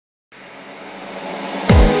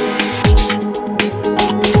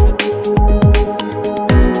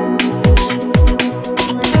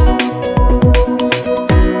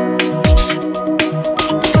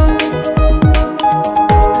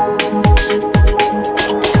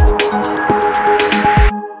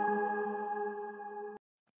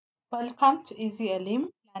Welcome to Easy Elim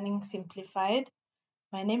Learning Simplified.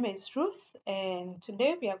 My name is Ruth, and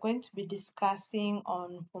today we are going to be discussing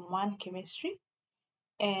on Form 1 chemistry.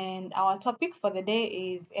 And our topic for the day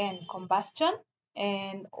is air and combustion.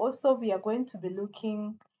 And also, we are going to be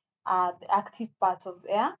looking at the active part of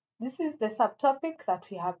air. This is the subtopic that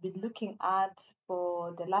we have been looking at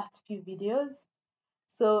for the last few videos.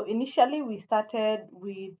 So, initially, we started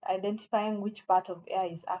with identifying which part of air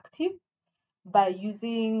is active by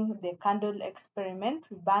using the candle experiment.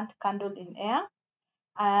 We burnt candle in air,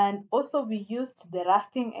 and also we used the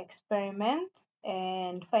rusting experiment,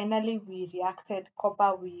 and finally we reacted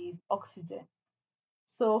copper with oxygen.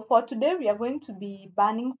 So for today we are going to be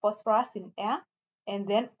burning phosphorus in air and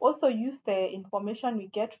then also use the information we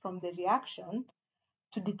get from the reaction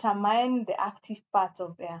to determine the active part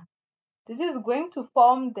of air. This is going to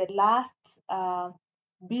form the last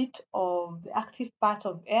bit of the active part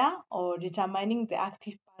of air, or determining the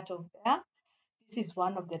active part of air. This is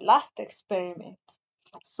one of the last experiments.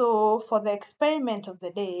 So for the experiment of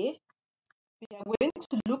the day, we are going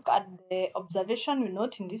to look at the observation we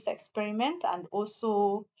note in this experiment, and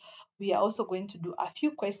also we are also going to do a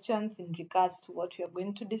few questions in regards to what we are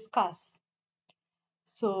going to discuss.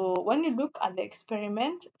 So when you look at the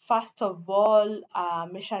experiment, first of all, a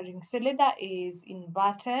measuring cylinder is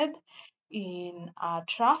inverted in a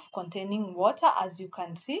trough containing water, as you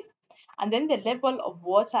can see, and then the level of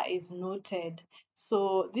water is noted.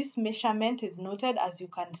 So this measurement is noted, as you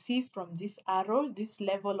can see from this arrow. This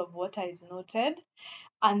level of water is noted,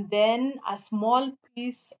 and then a small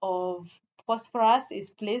piece of phosphorus is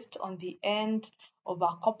placed on the end of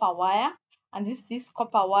a copper wire, and this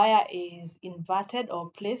copper wire is inverted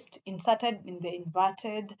or inserted in the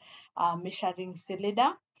inverted measuring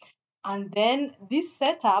cylinder, and then this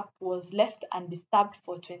setup was left undisturbed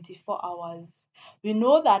for 24 hours. We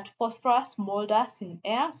know that phosphorus smolders in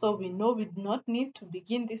air, so we know we do not need to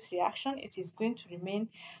begin this reaction. It is going to remain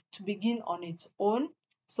to begin on its own.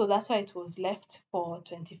 So that's why it was left for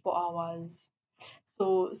 24 hours.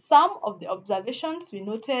 So some of the observations we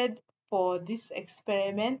noted for this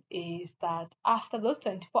experiment is that after those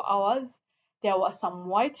 24 hours, there were some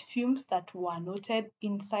white fumes that were noted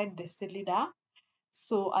inside the cylinder.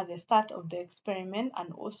 So at the start of the experiment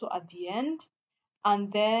and also at the end. And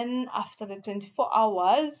then after the 24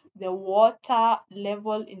 hours, the water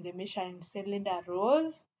level in the measuring cylinder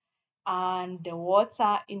rose, and the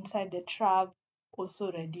water inside the trough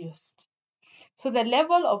also reduced. So the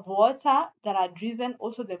level of water that had risen,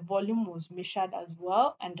 also the volume was measured as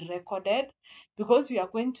well and recorded, because we are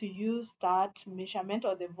going to use that measurement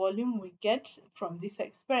or the volume we get from this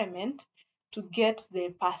experiment to get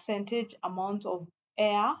the percentage amount of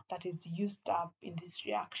air that is used up in this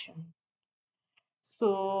reaction.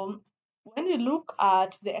 So when we look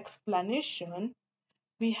at the explanation,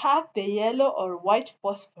 we have the yellow or white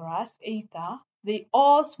phosphorus ether. They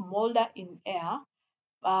all smolder in air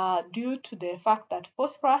due to the fact that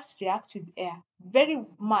phosphorus reacts with air very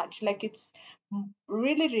much, like it's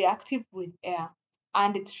really reactive with air,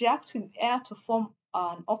 and it reacts with air to form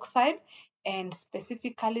an oxide, and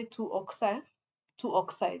specifically two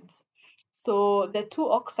oxides. So the two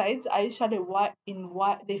oxides are usually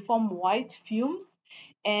they form white fumes,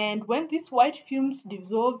 and when these white fumes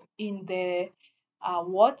dissolve in the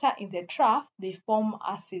water in the trough, they form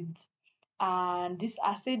acids, and this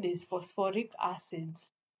acid is phosphoric acid.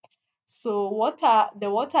 So the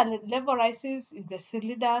water level rises in the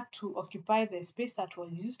cylinder to occupy the space that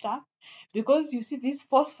was used up, because you see these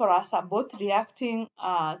phosphorus are both reacting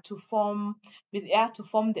to form with air to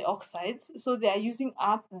form the oxides. So they are using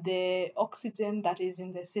up the oxygen that is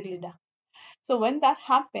in the cylinder. So when that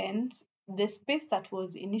happens, the space that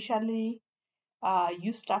was initially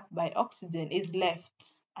used up by oxygen is left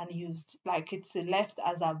unused, like it's left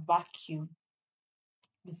as a vacuum.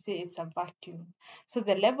 We say it's a vacuum. So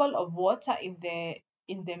the level of water in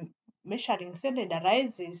the measuring cylinder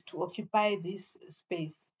rises to occupy this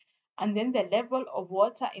space, and then the level of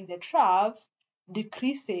water in the trough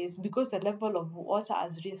decreases because the level of water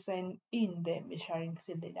has risen in the measuring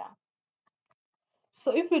cylinder.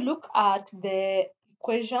 So if we look at the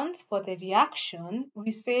equations for the reaction,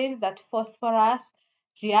 we say that phosphorus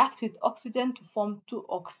reacts with oxygen to form two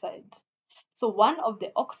oxides. So one of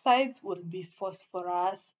the oxides will be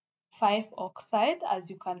phosphorus 5 oxide, as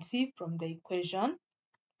you can see from the equation.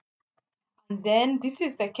 And then this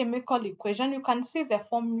is the chemical equation. You can see the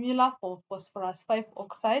formula for phosphorus 5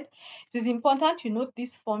 oxide. It is important you note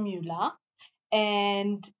this formula,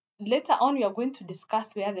 and later on we are going to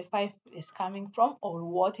discuss where the 5 is coming from or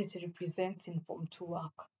what it represents in Form 2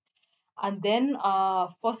 work. And then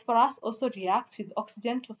phosphorus also reacts with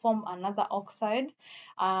oxygen to form another oxide,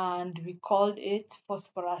 and we called it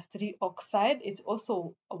phosphorus 3 oxide. It's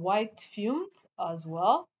also white fumes as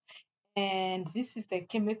well. And this is the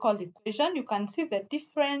chemical equation. You can see the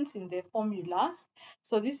difference in the formulas.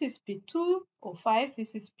 So this is P2O5,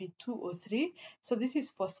 this is P2O3. So this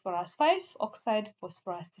is phosphorus 5 oxide,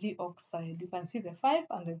 phosphorus 3 oxide. You can see the 5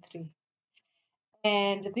 and the 3.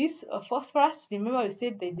 And this phosphorus, remember we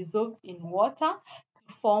said they dissolve in water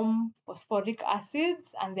to form phosphoric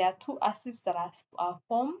acids, and there are two acids that are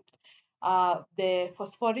formed. The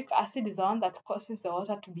phosphoric acid is the one that causes the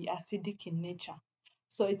water to be acidic in nature.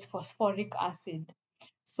 So it's phosphoric acid.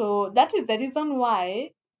 So that is the reason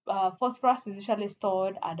why phosphorus is usually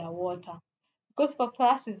stored under water, because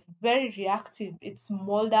phosphorus is very reactive. It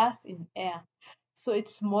smolders in air. So it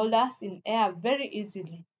smolders in air very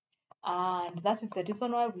easily. And that is the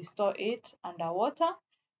reason why we store it underwater,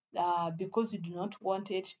 because we do not want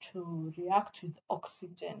it to react with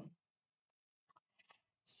oxygen.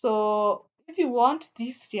 So if you want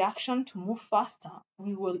this reaction to move faster,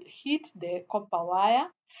 we will heat the copper wire.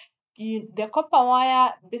 The copper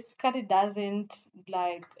wire basically doesn't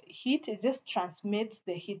like heat, it just transmits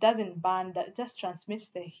the heat, doesn't burn, that just transmits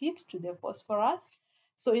the heat to the phosphorus.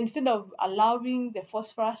 So instead of allowing the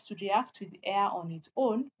phosphorus to react with air on its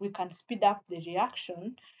own, we can speed up the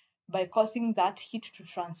reaction by causing that heat to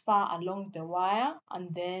transfer along the wire,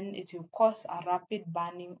 and then it will cause a rapid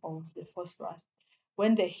burning of the phosphorus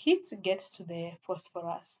when the heat gets to the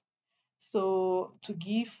phosphorus. So to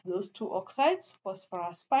give those two oxides,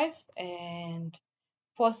 phosphorus 5 and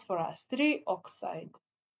phosphorus 3 oxide.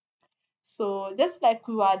 So just like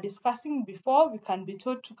we were discussing before, we can be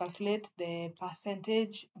told to calculate the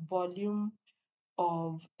percentage volume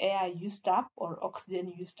of air used up or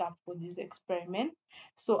oxygen used up for this experiment.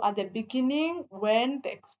 So at the beginning, when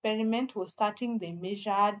the experiment was starting, they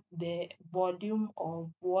measured the volume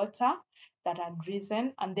of water that had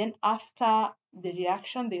risen, and then after the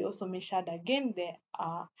reaction, they also measured again the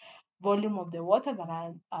volume of the water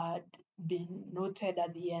that had been noted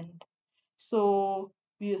at the end. So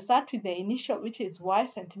we will start with the initial, which is y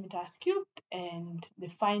centimeters cubed, and the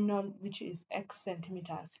final, which is x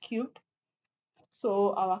centimeters cubed.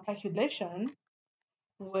 So our calculation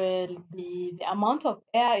will be the amount of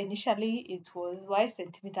air. Initially it was y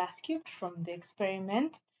centimeters cubed from the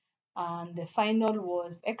experiment, and the final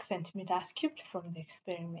was x centimeters cubed from the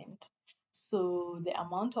experiment. So the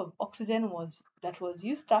amount of oxygen that was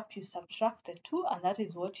used up, you subtract the two, and that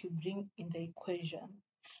is what you bring in the equation.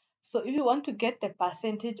 So if you want to get the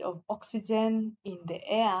percentage of oxygen in the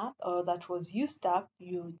air or that was used up,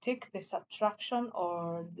 you take the subtraction,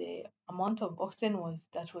 or the amount of oxygen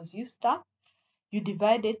that was used up, you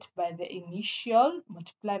divide it by the initial,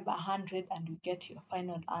 multiply by 100, and you get your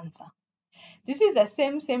final answer. This is the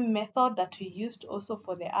same method that we used also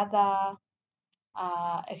for the other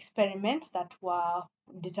experiments that were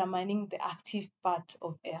determining the active part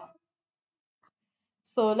of air.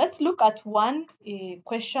 So let's look at one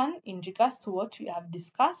question in regards to what we have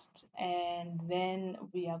discussed, and then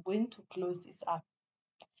we are going to close this up.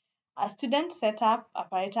 A student set up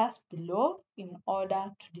apparatus below in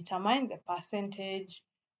order to determine the percentage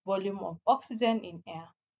volume of oxygen in air.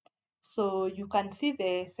 So you can see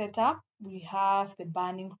the setup. We have the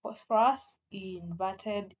burning phosphorus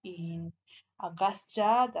inverted in a gas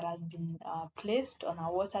jar that has been placed on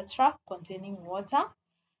a water truck containing water,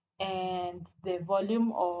 and the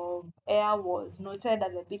volume of air was noted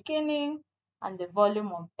at the beginning, and the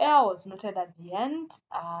volume of air was noted at the end.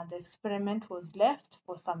 The experiment was left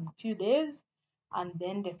for some few days, and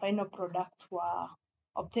then the final products were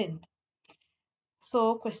obtained.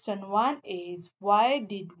 So question 1 is, why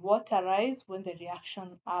did water rise when the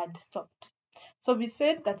reaction had stopped? So we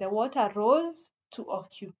said that the water rose to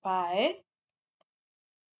occupy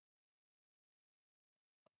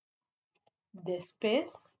the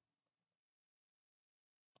space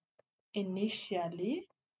initially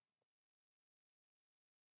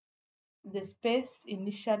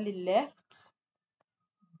left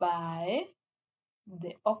by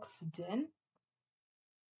the oxygen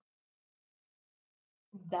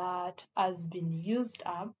that has been used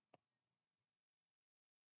up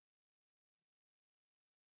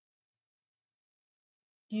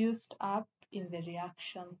in the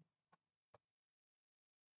reaction.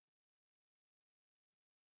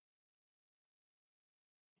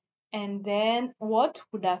 And then what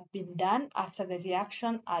would have been done after the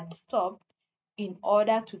reaction had stopped in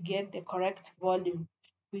order to get the correct volume?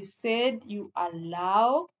 We said you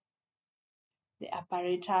allow the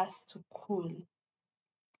apparatus to cool.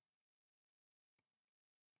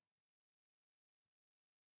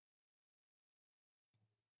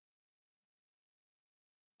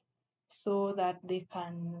 so that they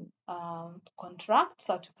can contract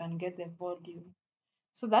so that you can get the volume.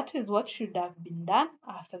 So that is what should have been done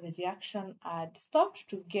after the reaction had stopped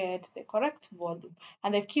to get the correct volume.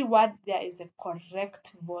 And the key word there is the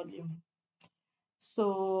correct volume.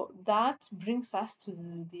 So that brings us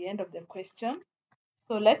to the end of the question.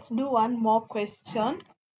 So let's do one more question.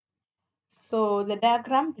 So the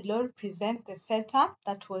diagram below represents the setup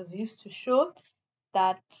that was used to show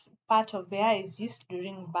that part of air is used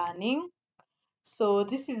during burning. So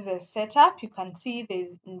this is a setup. You can see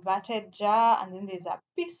there's inverted jar and then there's a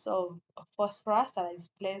piece of phosphorus that is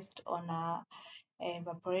placed on a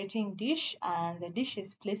evaporating dish, and the dish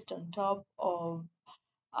is placed on top of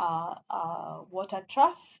a water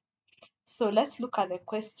trough. So let's look at the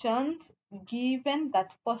questions. Given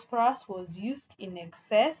that phosphorus was used in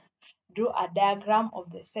excess, draw a diagram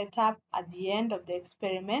of the setup at the end of the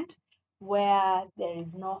experiment where there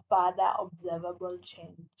is no further observable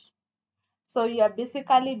change. So you are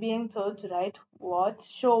basically being told to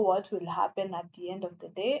show what will happen at the end of the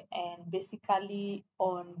day, and basically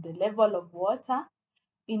on the level of water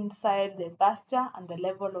inside the pasture and the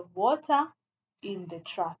level of water in the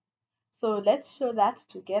trough. So let's show that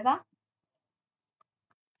together.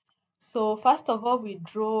 So first of all, we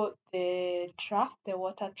draw the trough, the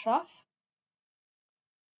water trough.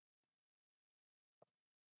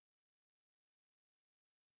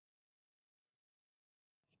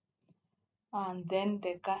 And then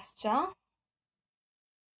the gas jar.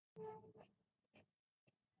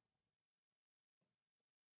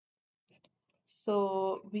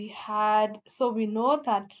 So we know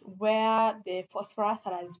that where the phosphorus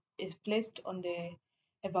is placed on the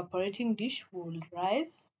evaporating dish will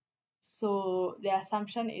rise. So the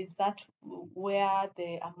assumption is that where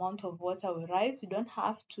the amount of water will rise, you don't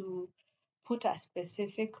have to put a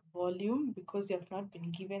specific volume because you have not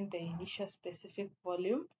been given the initial specific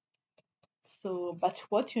volume. So, but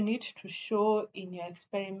what you need to show in your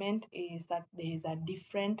experiment is that there is a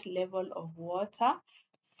different level of water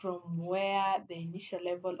from where the initial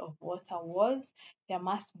level of water was. There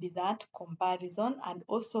must be that comparison, and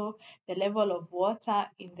also the level of water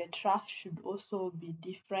in the trough should also be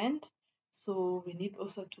different. So we need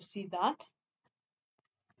also to see that.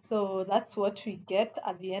 So that's what we get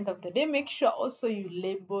at the end of the day. Make sure also you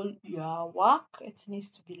label your work. It needs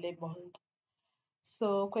to be labeled.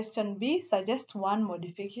 So question B, suggest one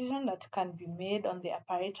modification that can be made on the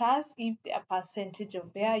apparatus if a percentage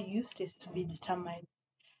of air used is to be determined.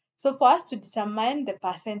 So for us to determine the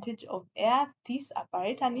percentage of air, this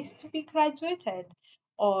apparatus needs to be graduated,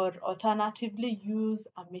 or alternatively use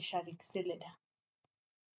a measuring cylinder.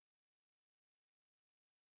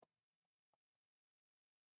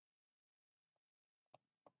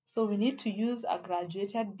 So we need to use a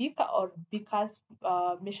graduated beaker or beakers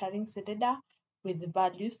measuring cylinder with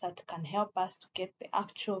values that can help us to get the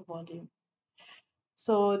actual volume.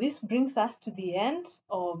 So this brings us to the end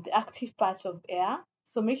of the active part of air.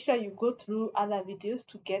 So make sure you go through other videos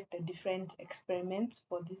to get the different experiments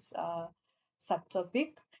for this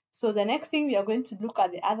subtopic. So the next thing, we are going to look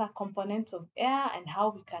at the other components of air and how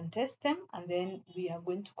we can test them, and then we are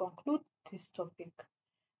going to conclude this topic.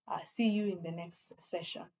 See you in the next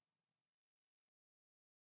session.